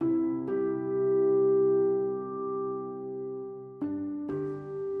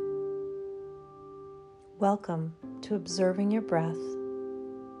Welcome to observing your breath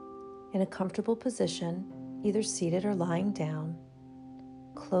in a comfortable position, either seated or lying down.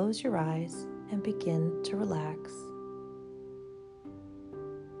 Close your eyes and begin to relax.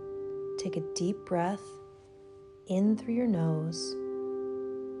 Take a deep breath in through your nose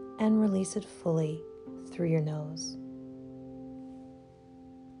and release it fully through your nose.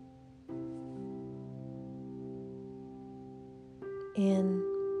 In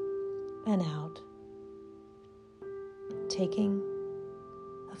and out. Taking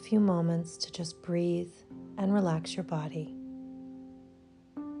a few moments to just breathe and relax your body.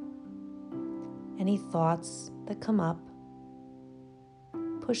 Any thoughts that come up,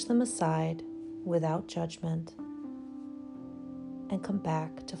 push them aside without judgment and come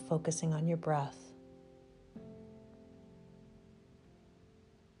back to focusing on your breath.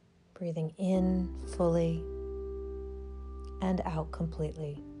 Breathing in fully and out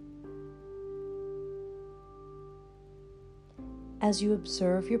completely. As you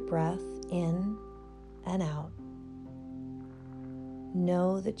observe your breath in and out,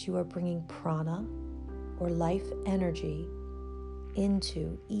 know that you are bringing prana or life energy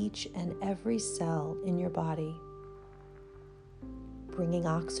into each and every cell in your body, bringing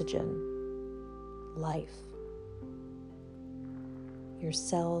oxygen, life. Your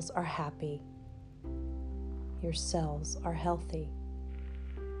cells are happy. Your cells are healthy.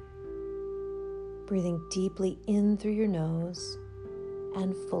 Breathing deeply in through your nose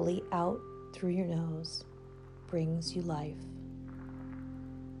and fully out through your nose brings you life.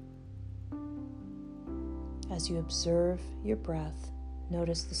 As you observe your breath,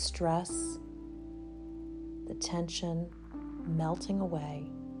 notice the stress, the tension melting away.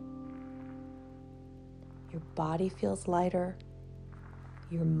 Your body feels lighter,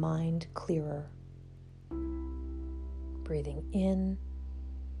 your mind clearer. Breathing in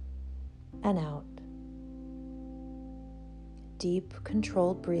and out. Deep,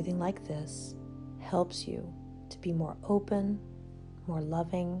 controlled breathing like this helps you to be more open, more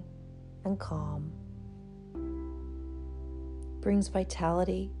loving, and calm. Brings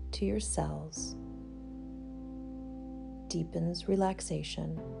vitality to your cells, deepens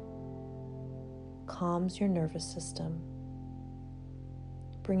relaxation, calms your nervous system,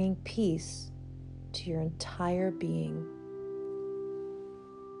 bringing peace to your entire being.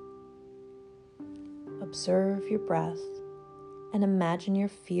 Observe your breath and imagine your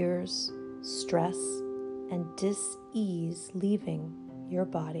fears, stress, and dis-ease leaving your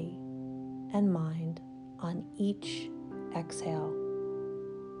body and mind on each exhale.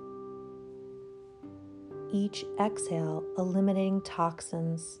 Each exhale eliminating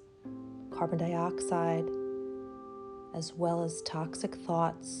toxins, carbon dioxide, as well as toxic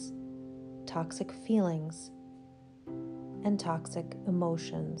thoughts, toxic feelings, and toxic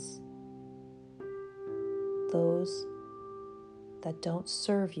emotions. Those that don't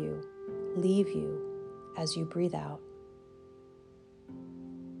serve you, leave you as you breathe out.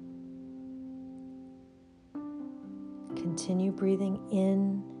 Continue breathing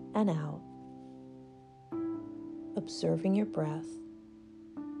in and out, observing your breath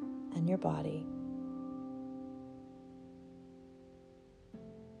and your body.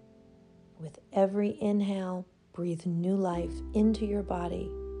 With every inhale, breathe new life into your body.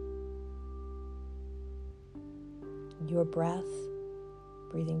 Your breath,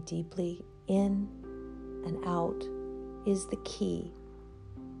 breathing deeply in and out, is the key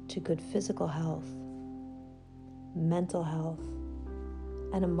to good physical health, mental health,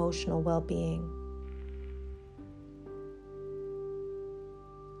 and emotional well-being.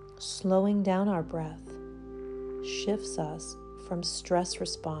 Slowing down our breath shifts us from stress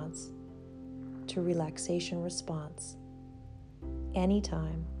response to relaxation response,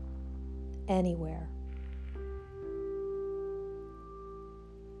 anytime, anywhere.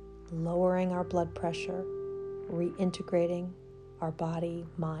 Lowering our blood pressure, reintegrating our body,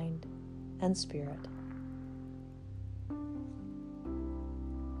 mind, and spirit.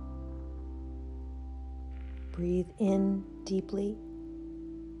 Breathe in deeply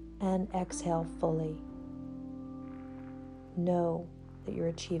and exhale fully. Know that you're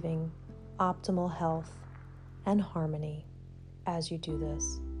achieving optimal health and harmony as you do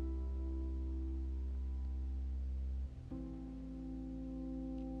this.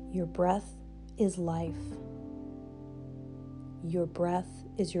 Your breath is life. Your breath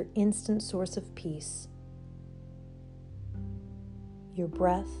is your instant source of peace. Your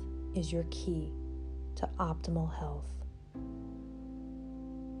breath is your key to optimal health.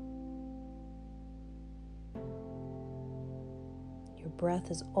 Your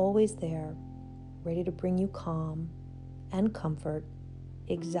breath is always there, ready to bring you calm and comfort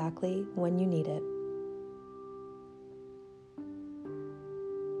exactly when you need it.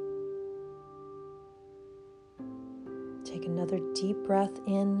 another deep breath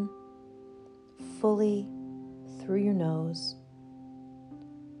in, fully through your nose,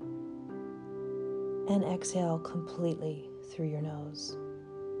 and exhale completely through your nose.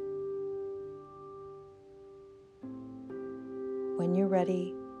 When you're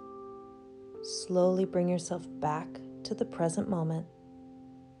ready, slowly bring yourself back to the present moment,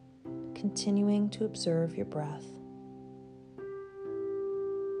 continuing to observe your breath,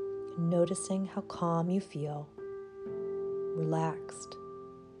 noticing how calm you feel, relaxed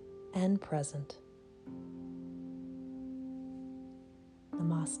and present.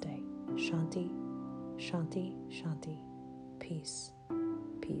 Namaste. Shanti, Shanti, Shanti. Peace,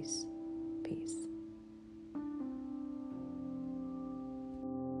 peace, peace.